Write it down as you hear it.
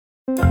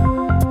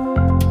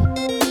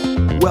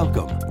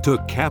Welcome to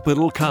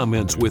Capital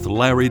Comments with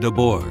Larry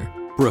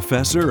DeBoer,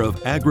 Professor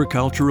of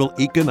Agricultural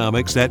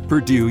Economics at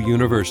Purdue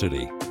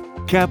University.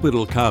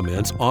 Capital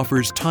Comments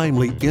offers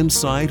timely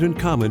insight and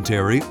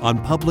commentary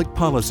on public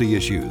policy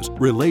issues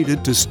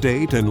related to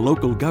state and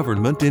local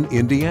government in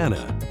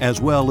Indiana,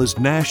 as well as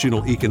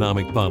national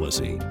economic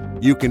policy.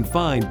 You can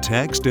find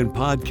text and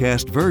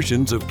podcast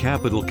versions of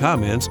Capital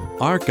Comments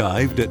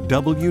archived at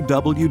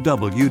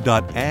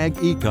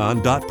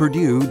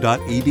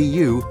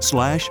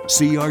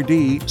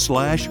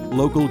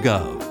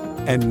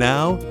www.agecon.purdue.edu/crd/localgov. And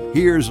now,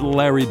 here's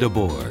Larry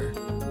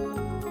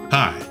DeBoer.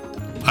 Hi,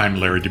 I'm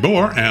Larry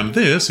DeBoer, and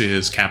this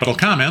is Capital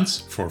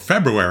Comments for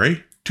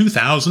February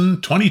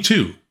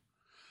 2022.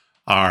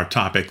 Our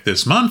topic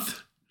this month: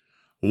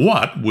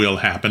 what will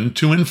happen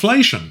to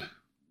inflation?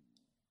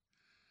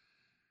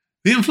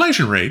 The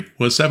inflation rate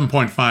was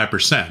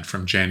 7.5%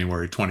 from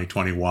January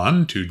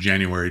 2021 to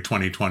January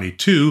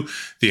 2022,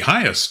 the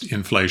highest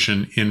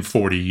inflation in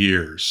 40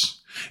 years.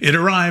 It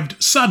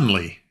arrived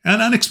suddenly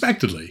and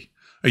unexpectedly.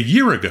 A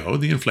year ago,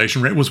 the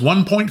inflation rate was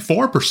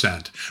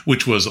 1.4%,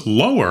 which was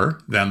lower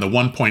than the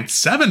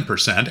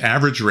 1.7%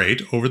 average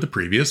rate over the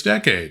previous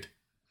decade.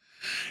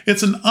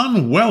 It's an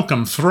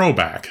unwelcome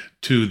throwback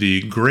to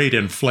the great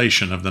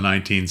inflation of the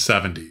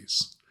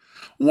 1970s.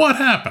 What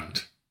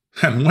happened?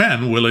 And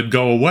when will it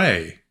go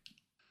away?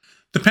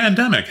 The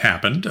pandemic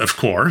happened, of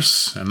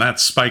course, and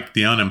that spiked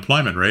the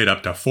unemployment rate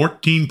up to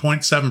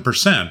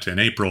 14.7% in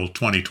April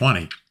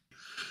 2020.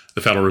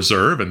 The Federal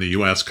Reserve and the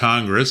U.S.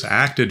 Congress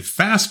acted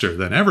faster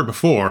than ever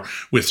before,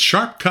 with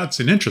sharp cuts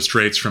in interest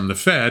rates from the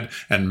Fed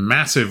and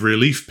massive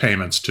relief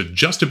payments to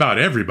just about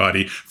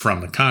everybody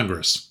from the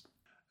Congress.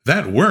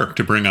 That worked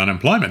to bring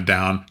unemployment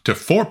down to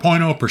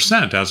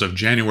 4.0% as of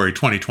January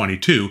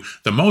 2022,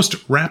 the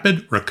most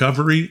rapid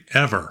recovery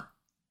ever.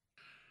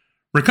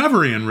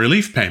 Recovery and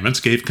relief payments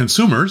gave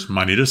consumers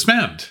money to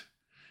spend.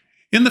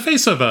 In the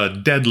face of a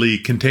deadly,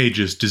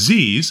 contagious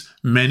disease,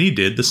 many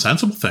did the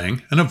sensible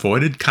thing and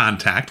avoided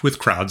contact with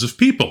crowds of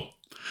people.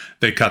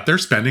 They cut their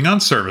spending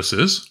on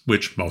services,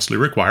 which mostly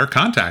require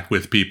contact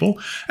with people,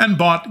 and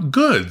bought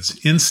goods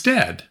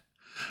instead.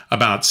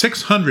 About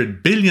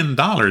 $600 billion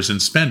in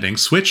spending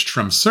switched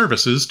from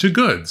services to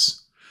goods.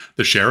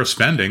 The share of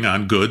spending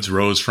on goods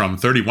rose from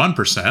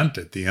 31%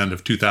 at the end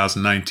of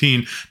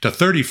 2019 to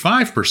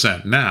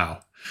 35%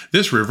 now.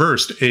 This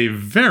reversed a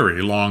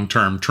very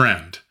long-term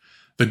trend.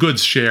 The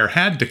goods share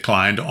had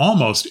declined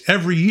almost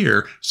every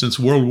year since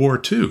World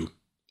War II.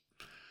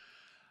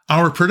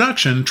 Our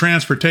production,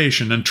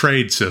 transportation, and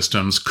trade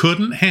systems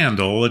couldn't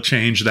handle a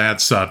change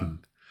that sudden.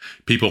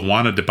 People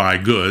wanted to buy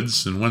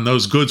goods, and when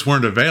those goods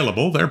weren't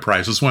available, their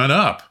prices went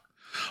up.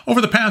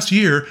 Over the past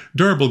year,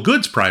 durable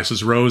goods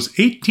prices rose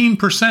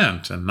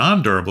 18%, and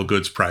non-durable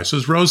goods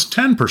prices rose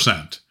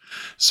 10%.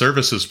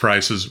 Services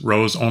prices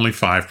rose only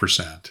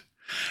 5%.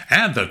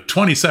 Add the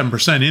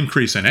 27%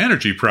 increase in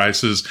energy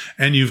prices,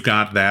 and you've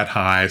got that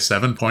high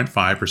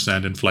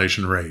 7.5%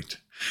 inflation rate.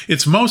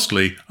 It's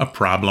mostly a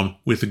problem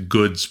with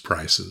goods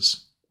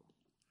prices.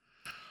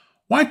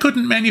 Why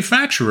couldn't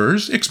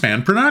manufacturers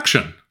expand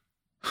production?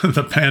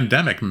 The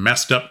pandemic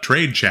messed up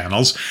trade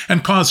channels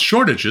and caused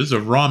shortages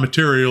of raw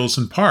materials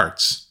and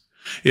parts.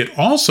 It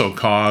also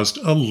caused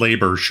a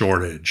labor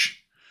shortage.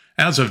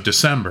 As of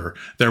December,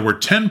 there were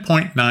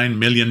 10.9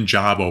 million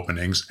job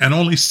openings and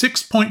only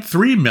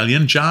 6.3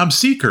 million job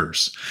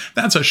seekers.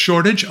 That's a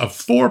shortage of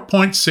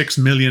 4.6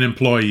 million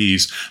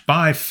employees,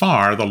 by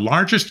far the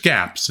largest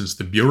gap since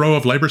the Bureau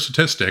of Labor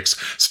Statistics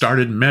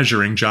started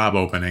measuring job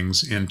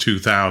openings in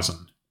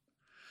 2000.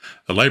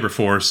 The labor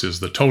force is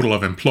the total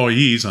of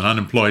employees and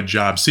unemployed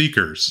job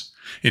seekers.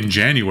 In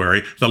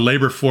January, the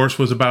labor force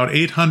was about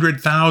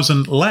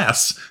 800,000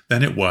 less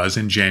than it was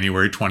in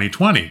January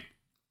 2020.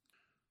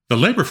 The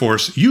labor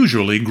force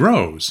usually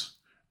grows.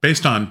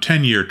 Based on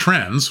 10-year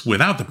trends,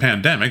 without the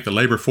pandemic, the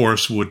labor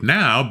force would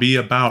now be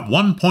about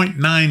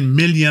 1.9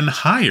 million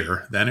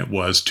higher than it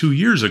was 2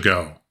 years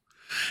ago.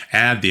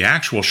 Add the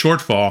actual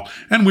shortfall,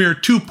 and we're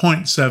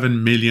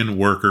 2.7 million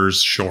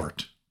workers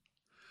short.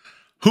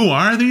 Who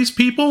are these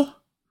people?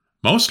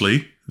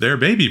 Mostly, they're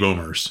baby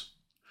boomers.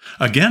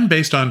 Again,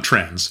 based on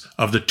trends,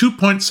 of the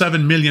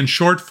 2.7 million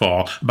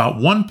shortfall, about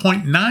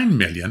 1.9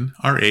 million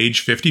are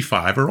age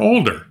 55 or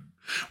older.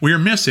 We're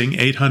missing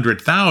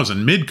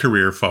 800,000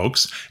 mid-career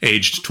folks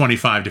aged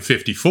 25 to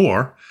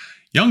 54.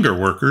 Younger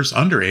workers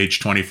under age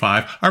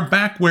 25 are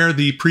back where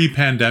the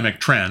pre-pandemic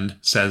trend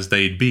says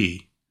they'd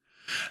be.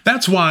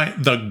 That's why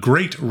the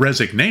Great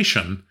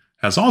Resignation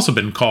has also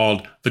been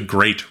called the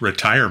Great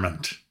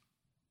Retirement.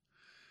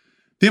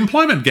 The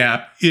employment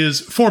gap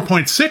is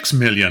 4.6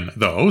 million,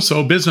 though,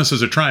 so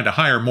businesses are trying to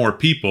hire more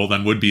people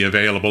than would be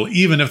available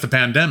even if the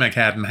pandemic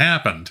hadn't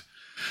happened.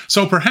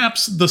 So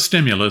perhaps the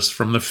stimulus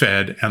from the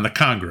Fed and the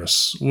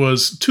Congress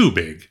was too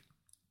big.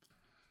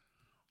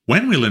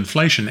 When will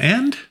inflation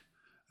end?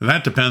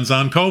 That depends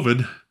on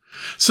COVID.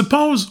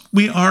 Suppose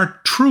we are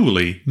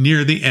truly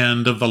near the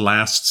end of the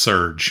last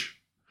surge.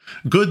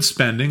 Goods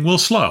spending will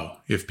slow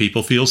if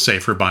people feel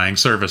safer buying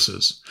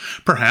services.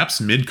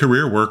 Perhaps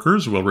mid-career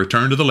workers will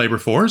return to the labor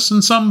force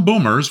and some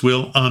boomers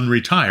will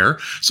unretire,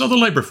 so the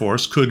labor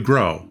force could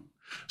grow.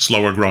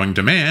 Slower growing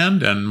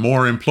demand and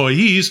more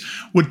employees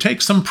would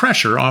take some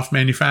pressure off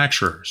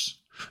manufacturers.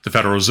 The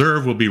Federal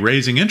Reserve will be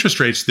raising interest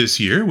rates this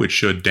year, which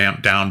should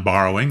damp down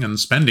borrowing and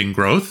spending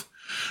growth.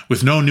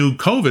 With no new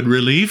COVID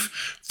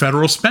relief,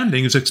 federal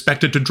spending is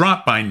expected to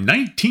drop by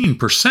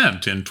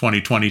 19% in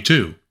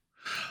 2022.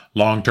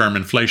 Long-term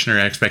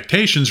inflationary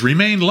expectations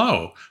remain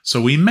low,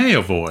 so we may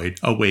avoid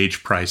a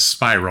wage price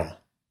spiral.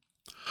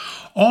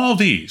 All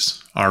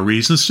these are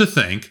reasons to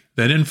think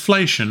that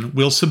inflation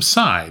will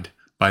subside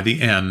by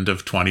the end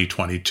of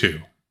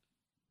 2022.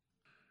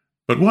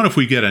 But what if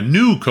we get a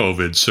new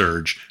COVID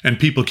surge and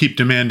people keep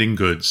demanding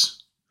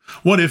goods?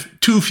 What if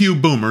too few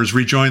boomers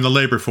rejoin the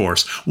labor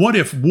force? What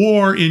if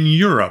war in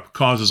Europe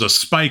causes a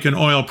spike in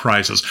oil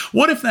prices?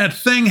 What if that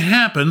thing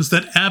happens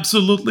that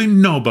absolutely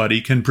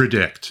nobody can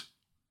predict?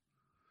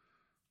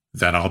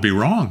 Then I'll be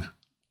wrong.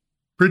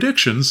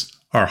 Predictions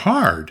are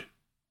hard.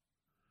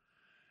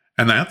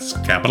 And that's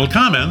Capital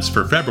Comments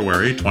for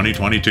February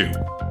 2022.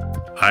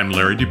 I'm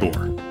Larry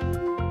DeBoer.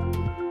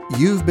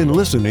 You've been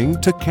listening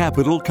to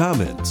Capital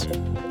Comments.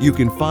 You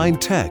can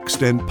find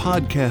text and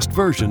podcast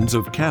versions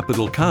of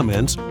Capital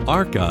Comments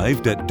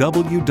archived at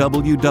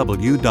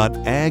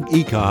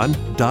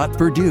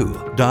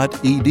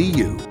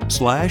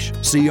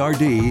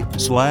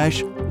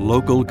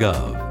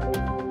www.agecon.purdue.edu/crd/localgov.